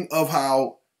saying of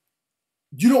how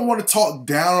you don't want to talk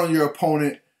down on your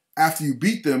opponent after you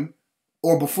beat them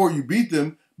or before you beat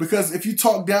them, because if you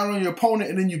talk down on your opponent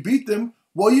and then you beat them,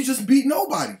 well, you just beat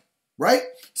nobody, right?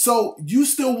 So you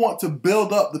still want to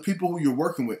build up the people who you're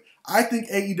working with. I think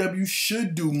AEW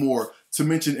should do more to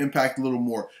mention Impact a little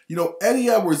more. You know, Eddie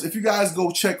Edwards, if you guys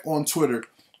go check on Twitter,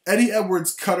 Eddie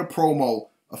Edwards cut a promo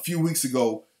a few weeks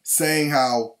ago saying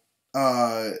how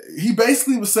he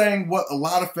basically was saying what a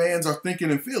lot of fans are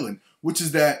thinking and feeling, which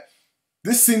is that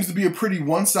this seems to be a pretty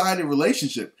one-sided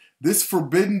relationship. This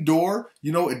forbidden door,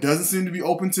 you know, it doesn't seem to be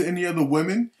open to any other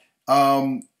women.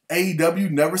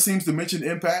 AEW never seems to mention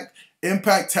Impact.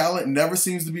 Impact talent never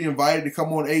seems to be invited to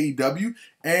come on AEW.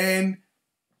 And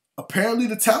apparently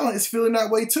the talent is feeling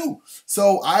that way too.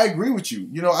 So I agree with you.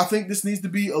 You know, I think this needs to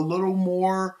be a little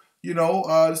more, you know,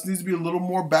 this needs to be a little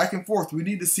more back and forth. We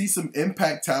need to see some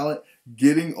Impact talent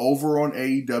getting over on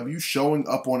AEW, showing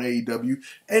up on AEW.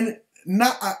 And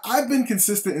I've been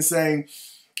consistent in saying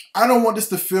I don't want this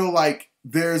to feel like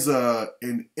there's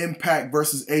an Impact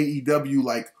versus AEW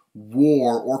like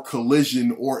war or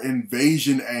collision or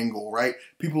invasion angle, right?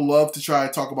 People love to try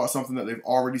to talk about something that they've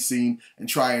already seen and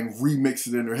try and remix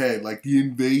it in their head, like the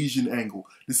invasion angle.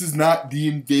 This is not the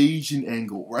invasion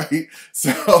angle, right?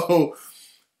 So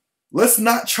let's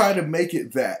not try to make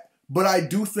it that. But I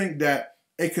do think that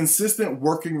a consistent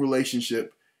working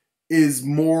relationship is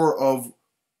more of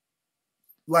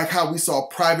like how we saw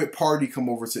Private Party come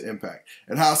over to Impact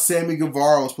and how Sammy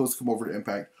Guevara was supposed to come over to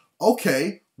Impact.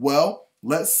 Okay, well,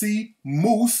 let's see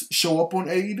Moose show up on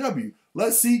AEW.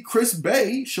 Let's see Chris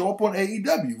Bay show up on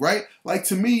AEW, right? Like,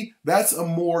 to me, that's a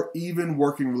more even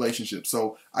working relationship.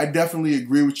 So I definitely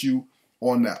agree with you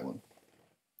on that one.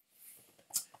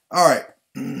 All right.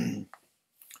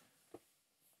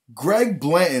 Greg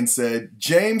Blanton said,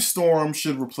 James Storm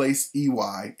should replace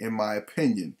EY, in my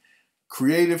opinion.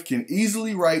 Creative can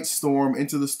easily write Storm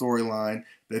into the storyline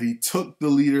that he took the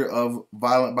leader of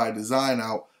Violent by Design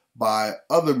out, by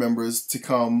other members to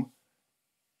come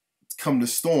to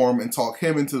Storm and talk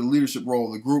him into the leadership role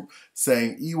of the group,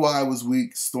 saying EY was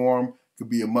weak, Storm could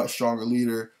be a much stronger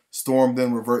leader. Storm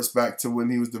then reverts back to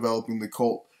when he was developing the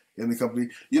cult in the company.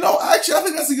 Actually, I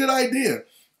think that's a good idea.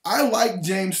 I like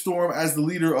James Storm as the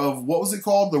leader of, what was it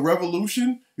called? The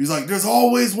Revolution? He's like, there's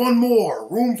always one more,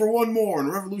 room for one more in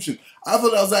the Revolution. I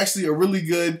thought that was actually a really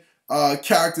good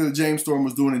character that James Storm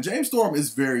was doing. And James Storm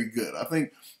is very good. I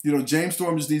think, James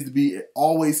Storm just needs to be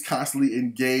always constantly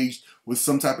engaged with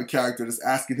some type of character that's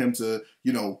asking him to,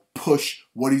 push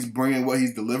what he's bringing, what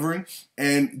he's delivering.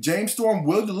 And James Storm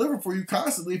will deliver for you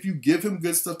constantly if you give him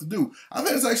good stuff to do. I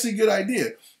think it's actually a good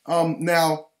idea.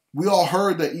 Now, we all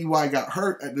heard that EY got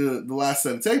hurt at the last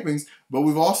set of tapings, but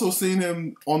we've also seen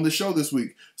him on the show this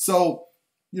week. So,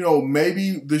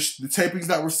 maybe the tapings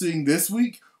that we're seeing this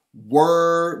week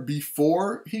were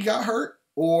before he got hurt,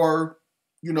 or,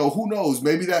 who knows?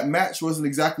 Maybe that match wasn't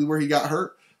exactly where he got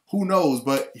hurt. Who knows?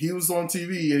 But he was on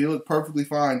TV and he looked perfectly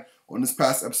fine on this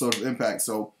past episode of Impact.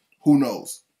 So who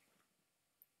knows?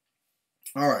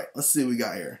 All right, let's see what we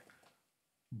got here.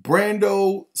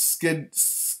 Brando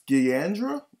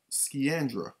Skiandra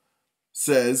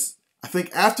says, I think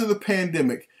after the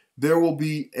pandemic, there will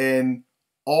be an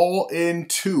all-in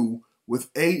 2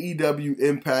 with AEW,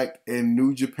 Impact, and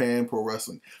New Japan Pro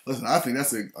Wrestling. Listen, I think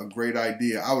that's a great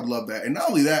idea. I would love that. And not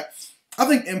only that, I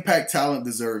think Impact talent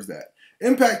deserves that.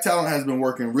 Impact talent has been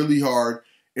working really hard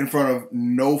in front of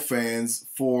no fans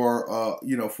for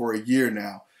a year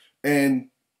now. And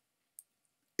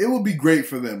it would be great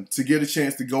for them to get a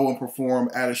chance to go and perform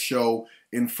at a show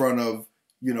in front of,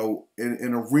 an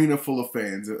arena full of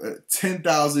fans,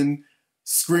 10,000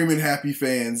 screaming happy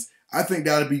fans. I think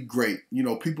that would be great.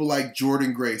 People like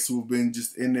Jordan Grace, who have been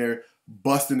just in there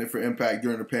busting it for Impact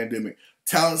during the pandemic.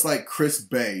 Talents like Chris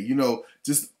Bay,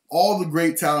 just all the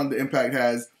great talent that Impact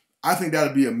has. I think that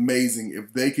would be amazing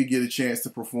if they could get a chance to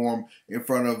perform in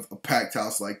front of a packed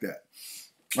house like that.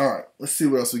 All right, let's see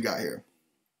what else we got here.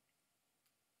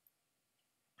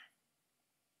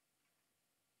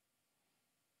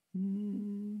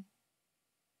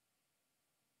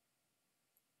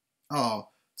 Oh,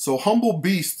 so Humble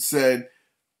Beast said,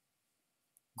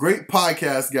 great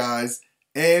podcast, guys,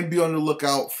 and be on the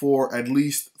lookout for at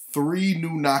least 3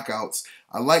 new knockouts.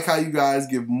 I like how you guys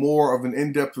give more of an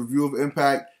in-depth review of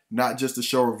Impact, not just a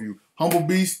show review. Humble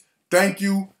Beast, thank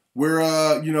you.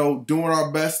 We're, doing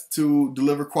our best to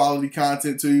deliver quality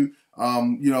content to you.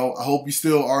 I hope you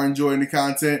still are enjoying the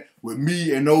content with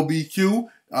me and OBQ.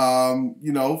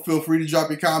 Feel free to drop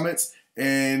your comments.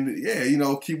 And yeah,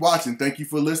 keep watching. Thank you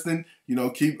for listening.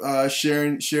 Keep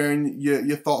sharing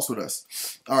your thoughts with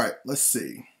us. All right, let's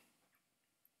see.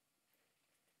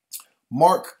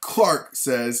 Mark Clark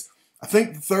says, I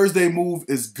think the Thursday move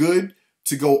is good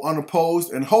to go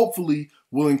unopposed and hopefully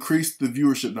will increase the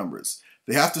viewership numbers.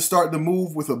 They have to start the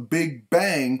move with a big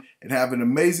bang and have an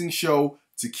amazing show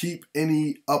to keep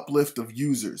any uplift of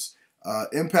users.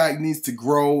 Impact needs to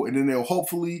grow, and then they'll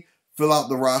hopefully fill out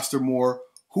the roster more.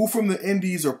 Who from the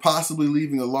indies or possibly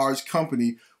leaving a large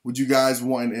company would you guys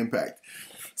want in Impact?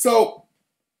 So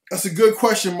that's a good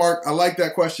question, Mark. I like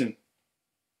that question.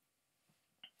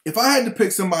 If I had to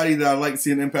pick somebody that I'd like to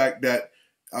see an Impact that,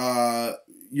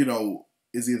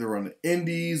 is either on the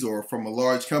indies or from a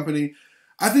large company,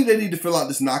 I think they need to fill out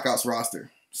this Knockouts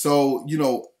roster. So,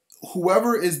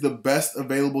 whoever is the best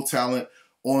available talent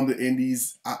on the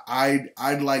indies,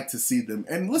 I'd like to see them.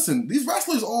 And listen, these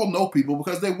wrestlers all know people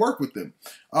because they work with them.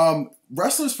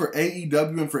 Wrestlers for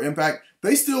AEW and for Impact,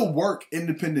 they still work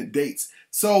independent dates.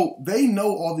 So they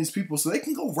know all these people, so they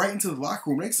can go right into the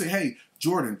locker room. They can say, hey,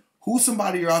 Jordan, who's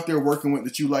somebody you're out there working with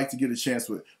that you like to get a chance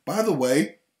with? By the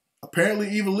way,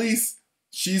 apparently Evilise,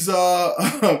 she's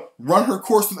run her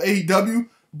course with AEW.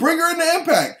 Bring her into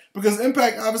Impact, because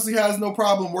Impact obviously has no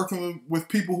problem working with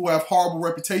people who have horrible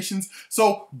reputations.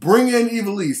 So bring in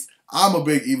Evilise. I'm a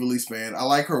big Evilise fan. I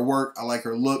like her work. I like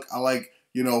her look. I like,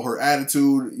 her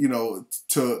attitude,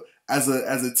 as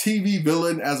a TV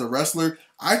villain, as a wrestler.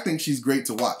 I think she's great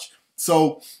to watch.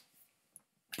 So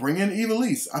bring in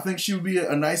Evilise. I think she would be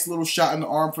a nice little shot in the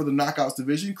arm for the Knockouts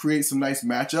division, create some nice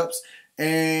matchups.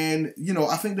 And,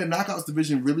 I think the Knockouts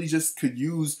division really just could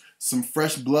use some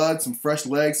fresh blood, some fresh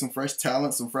legs, some fresh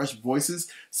talent, some fresh voices.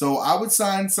 So I would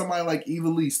sign somebody like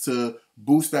Evilise to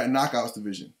boost that Knockouts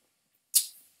division.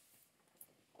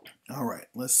 All right,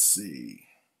 let's see.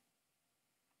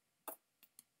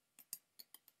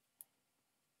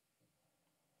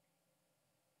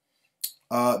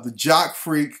 The Jock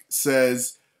Freak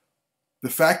says, the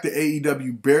fact that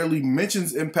AEW barely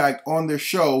mentions Impact on their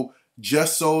show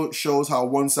just so shows how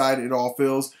one-sided it all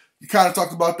feels. You kind of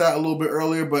talked about that a little bit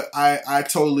earlier, but I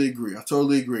totally agree. I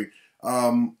totally agree.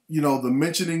 You know,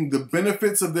 the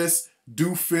benefits of this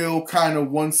do feel kind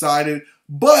of one-sided,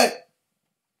 but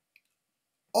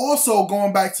also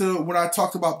going back to when I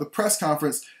talked about the press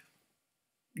conference,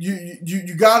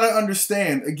 you got to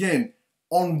understand, again,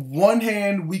 on one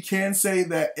hand, we can say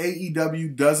that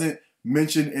AEW doesn't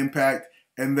mention Impact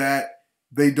and that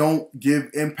they don't give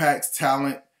Impact's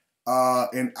talent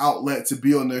an outlet to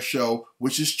be on their show,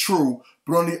 which is true.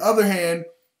 But on the other hand,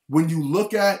 when you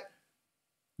look at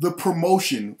the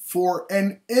promotion for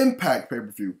an Impact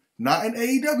pay-per-view, not an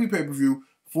AEW pay-per-view,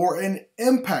 for an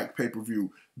Impact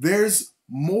pay-per-view, there's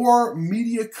more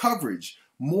media coverage,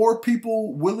 more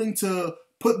people willing to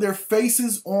put their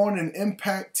faces on an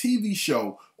Impact TV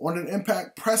show, on an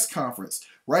Impact press conference,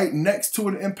 right next to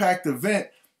an Impact event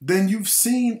than you've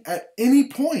seen at any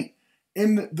point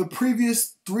in the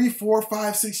previous 3, 4,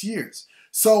 5, 6 years.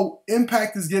 So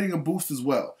Impact is getting a boost as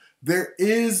well. There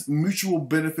is mutual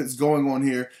benefits going on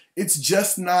here. It's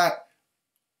just not,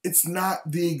 it's not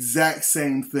the exact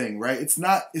same thing, right? It's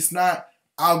not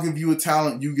I'll give you a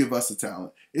talent, you give us a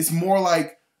talent. It's more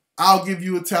like I'll give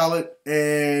you a talent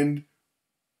and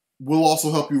we'll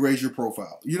also help you raise your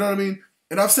profile. You know what I mean?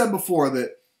 And I've said before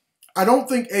that I don't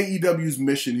think AEW's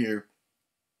mission here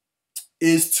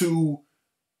is to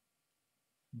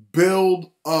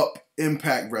build up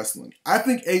Impact Wrestling. I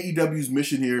think AEW's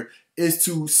mission here is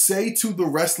to say to the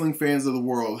wrestling fans of the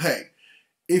world, hey,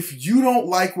 if you don't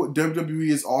like what WWE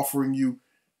is offering you,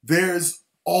 there's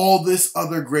all this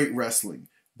other great wrestling.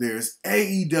 There's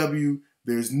AEW,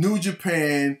 there's New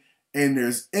Japan, and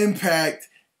there's Impact,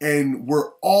 and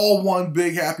we're all one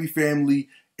big happy family.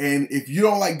 And if you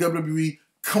don't like WWE,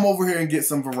 come over here and get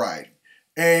some variety.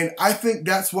 And I think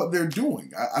that's what they're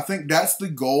doing. I think that's the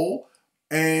goal,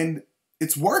 and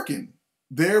it's working.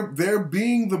 They're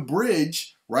being the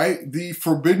bridge, right? The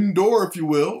forbidden door, if you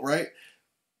will, right?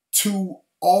 To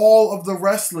all of the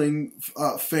wrestling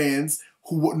fans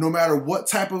who, no matter what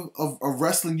type of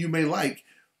wrestling you may like,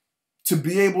 to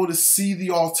be able to see the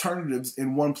alternatives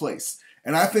in one place.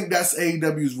 And I think that's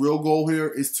AEW's real goal here,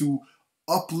 is to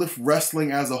uplift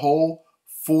wrestling as a whole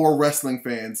for wrestling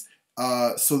fans,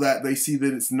 so that they see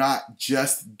that it's not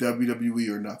just WWE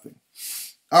or nothing.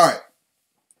 All right.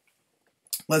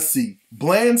 Let's see.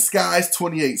 Bland Skies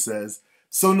 28 says,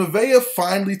 so Nevaeh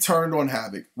finally turned on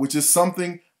Havoc, which is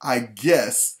something I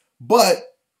guess,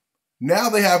 but now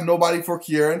they have nobody for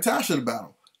Kiera and Tasha to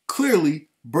battle. Clearly,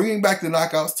 bringing back the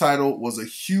Knockouts title was a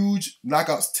huge,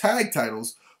 Knockouts tag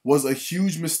titles was a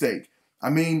huge mistake. I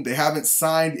mean, they haven't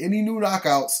signed any new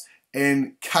Knockouts,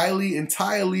 and Kylie and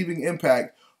Taya leaving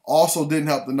Impact also didn't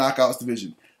help the Knockouts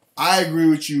division. I agree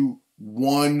with you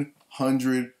 100%.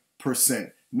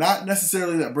 Not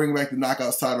necessarily that bringing back the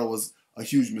Knockouts title was a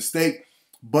huge mistake,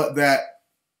 but that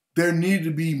there needed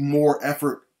to be more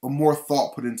effort or more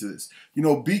thought put into this. You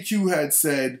know, BQ had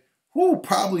said,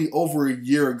 probably over a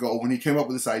year ago when he came up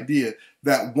with this idea,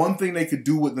 that one thing they could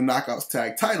do with the Knockouts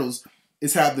tag titles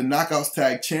is have the Knockouts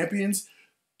tag champions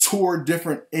tour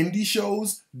different indie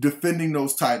shows defending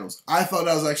those titles. I thought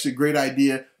that was actually a great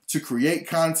idea to create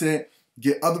content,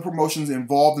 get other promotions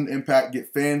involved in Impact,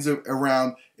 get fans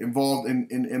around involved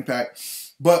in Impact.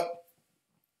 But,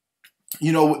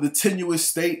 you know, with the tenuous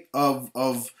state of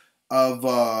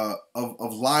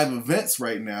live events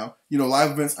right now, you know, live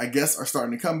events, I guess, are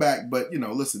starting to come back. But, you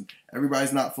know, listen,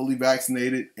 everybody's not fully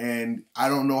vaccinated, and I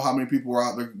don't know how many people are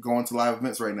out there going to live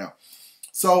events right now.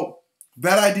 So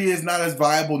that idea is not as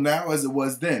viable now as it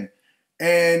was then.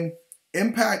 And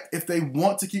Impact, if they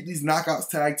want to keep these Knockouts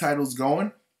tag titles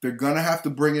going, they're going to have to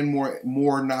bring in more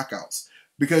Knockouts.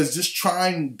 Because just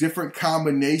trying different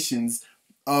combinations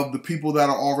of the people that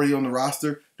are already on the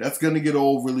roster, that's going to get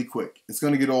old really quick. It's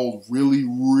going to get old really,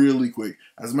 really quick.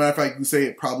 As a matter of fact, you can say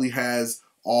it probably has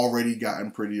already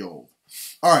gotten pretty old.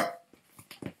 All right.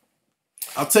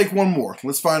 I'll take one more.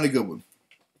 Let's find a good one.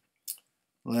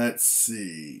 Let's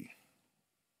see.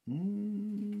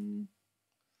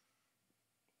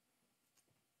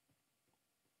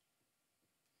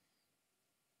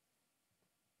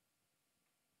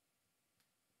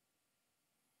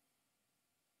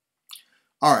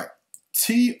 All right.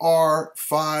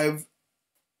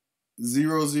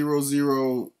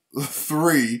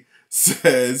 TR50003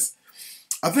 says,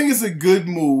 I think it's a good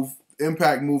move,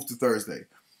 Impact move to Thursday.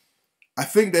 I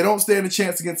think they don't stand a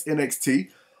chance against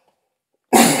NXT.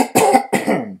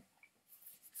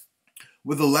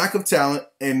 With a lack of talent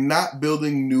and not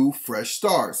building new, fresh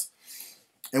stars.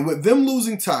 And with them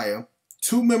losing Taya,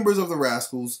 2 members of the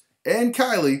Rascals, and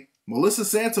Kylie, Melissa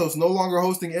Santos no longer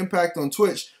hosting Impact on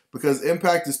Twitch because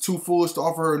Impact is too foolish to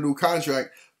offer her a new contract.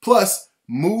 Plus,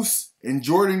 Moose and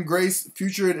Jordan Grace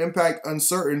future in Impact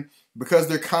uncertain because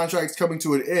their contract's coming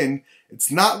to an end,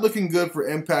 it's not looking good for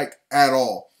Impact at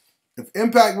all. If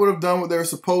Impact would have done what they were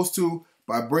supposed to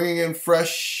by bringing in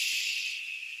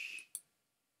fresh...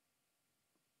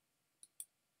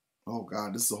 Oh,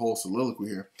 God, this is a whole soliloquy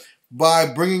here. By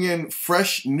bringing in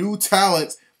fresh new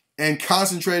talent and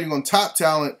concentrating on top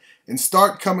talent and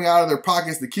start coming out of their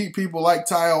pockets to keep people like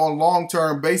Taya on a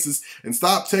long-term basis and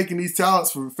stop taking these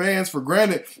talents for fans for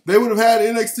granted, they would have had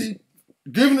NXT,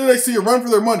 given NXT a run for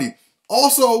their money.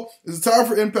 Also, it's time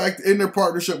for Impact to end their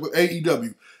partnership with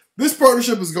AEW. This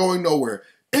partnership is going nowhere.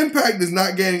 Impact is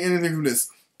not gaining anything from this.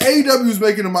 AEW is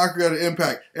making a mockery out of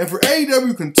Impact. And for AEW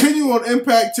to continue on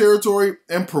Impact territory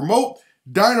and promote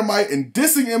Dynamite and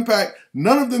dissing Impact,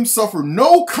 none of them suffer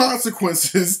no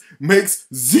consequences, makes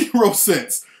zero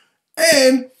sense.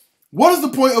 And what is the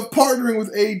point of partnering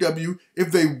with AEW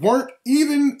if they weren't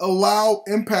even allow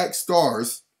Impact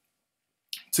stars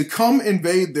to come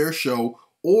invade their show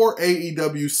or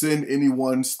AEW send any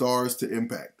more stars to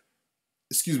Impact?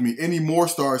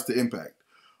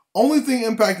 Only thing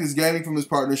Impact is gaining from this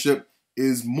partnership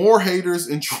is more haters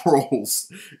and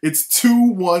trolls. It's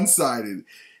too one-sided.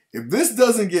 If this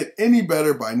doesn't get any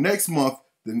better by next month,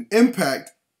 then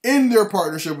Impact end their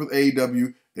partnership with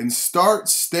AEW and start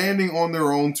standing on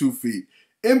their own 2 feet.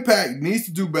 Impact needs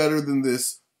to do better than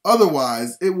this.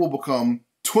 Otherwise, it will become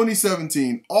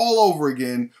 2017 all over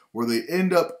again, where they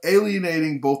end up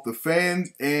alienating both the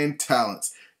fans and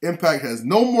talents. Impact has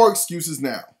no more excuses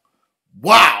now.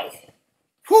 Wow.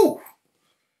 Whew.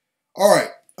 All right.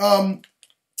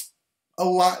 A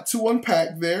lot to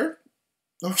unpack there.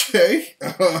 Okay.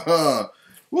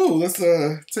 Woo, let's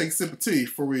take a sip of tea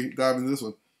before we dive into this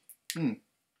one.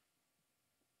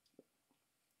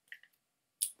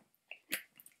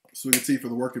 Swig of tea for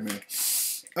the working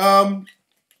man.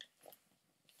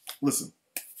 Listen,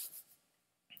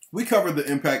 we covered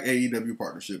the Impact AEW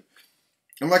partnership.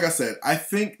 And like I said, I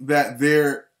think that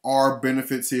there are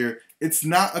benefits here. It's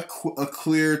not a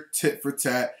clear tit for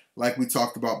tat like we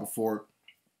talked about before.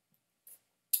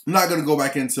 I'm not going to go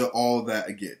back into all of that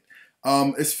again.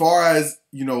 As far as,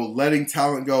 letting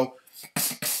talent go,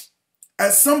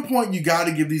 at some point you got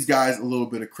to give these guys a little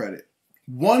bit of credit.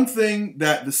 One thing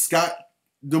that the Scott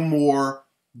D'Amore,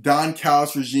 Don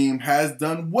Callis regime has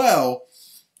done well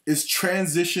is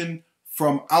transition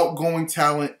from outgoing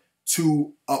talent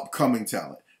to upcoming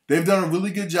talent. They've done a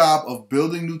really good job of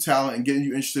building new talent and getting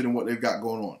you interested in what they've got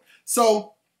going on.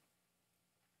 So,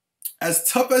 as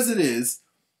tough as it is,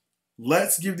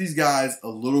 let's give these guys a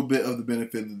little bit of the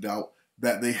benefit of the doubt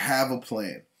that they have a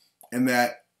plan and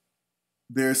that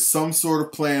there's some sort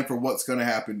of plan for what's going to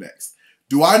happen next.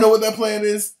 Do I know what that plan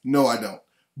is? No, I don't.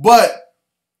 But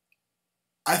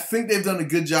I think they've done a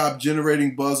good job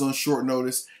generating buzz on short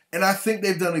notice, and I think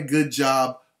they've done a good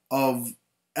job of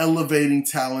elevating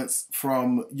talents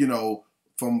from,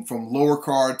 from lower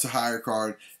card to higher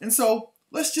card. And so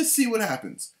let's just see what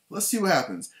happens. Let's see what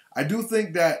happens. I do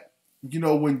think that,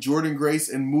 when Jordan Grace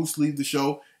and Moose leave the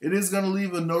show, it is going to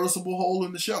leave a noticeable hole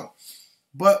in the show.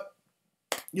 But,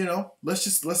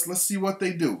 let's see what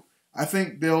they do. I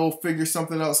think they'll figure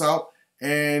something else out,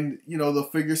 and, they'll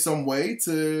figure some way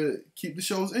to keep the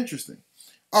shows interesting.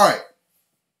 All right.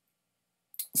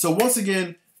 So once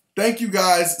again, thank you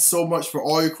guys so much for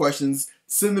all your questions.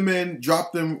 Send them in,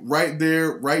 drop them right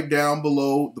there, right down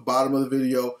below the bottom of the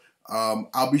video.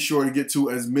 I'll be sure to get to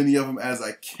as many of them as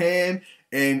I can.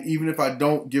 And even if I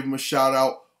don't give them a shout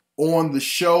out on the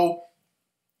show,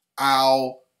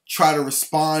 I'll try to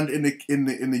respond in the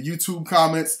YouTube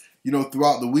comments,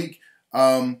 throughout the week.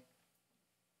 Thank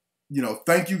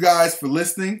you guys for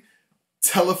listening.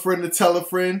 Tell a friend to tell a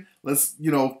friend. Let's,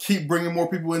 keep bringing more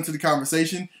people into the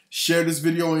conversation. Share this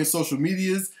video on your social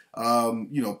medias.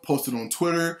 Post it on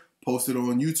Twitter. Post it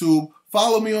on YouTube.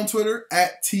 Follow me on Twitter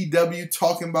at TW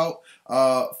Talking About.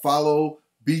 Follow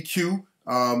BQ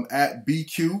at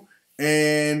BQ.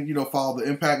 And, follow the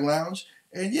Impact Lounge.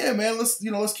 And yeah, man, let's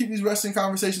keep these wrestling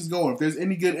conversations going. If there's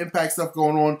any good Impact stuff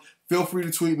going on, feel free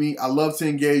to tweet me. I love to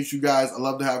engage you guys. I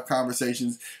love to have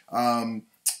conversations.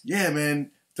 Yeah,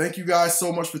 man. Thank you guys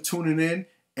so much for tuning in.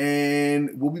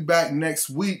 And we'll be back next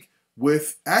week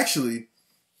with, actually,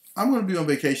 I'm going to be on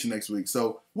vacation next week.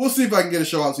 So we'll see if I can get a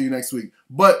show out to you next week.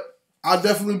 But I'll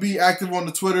definitely be active on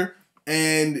the Twitter.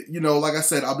 And, like I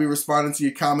said, I'll be responding to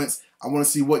your comments. I want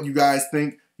to see what you guys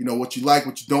think. What you like,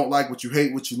 what you don't like, what you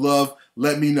hate, what you love.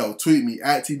 Let me know. Tweet me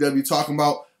at TW Talking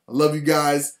About. I love you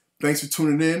guys. Thanks for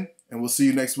tuning in. And we'll see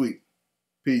you next week.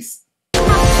 Peace.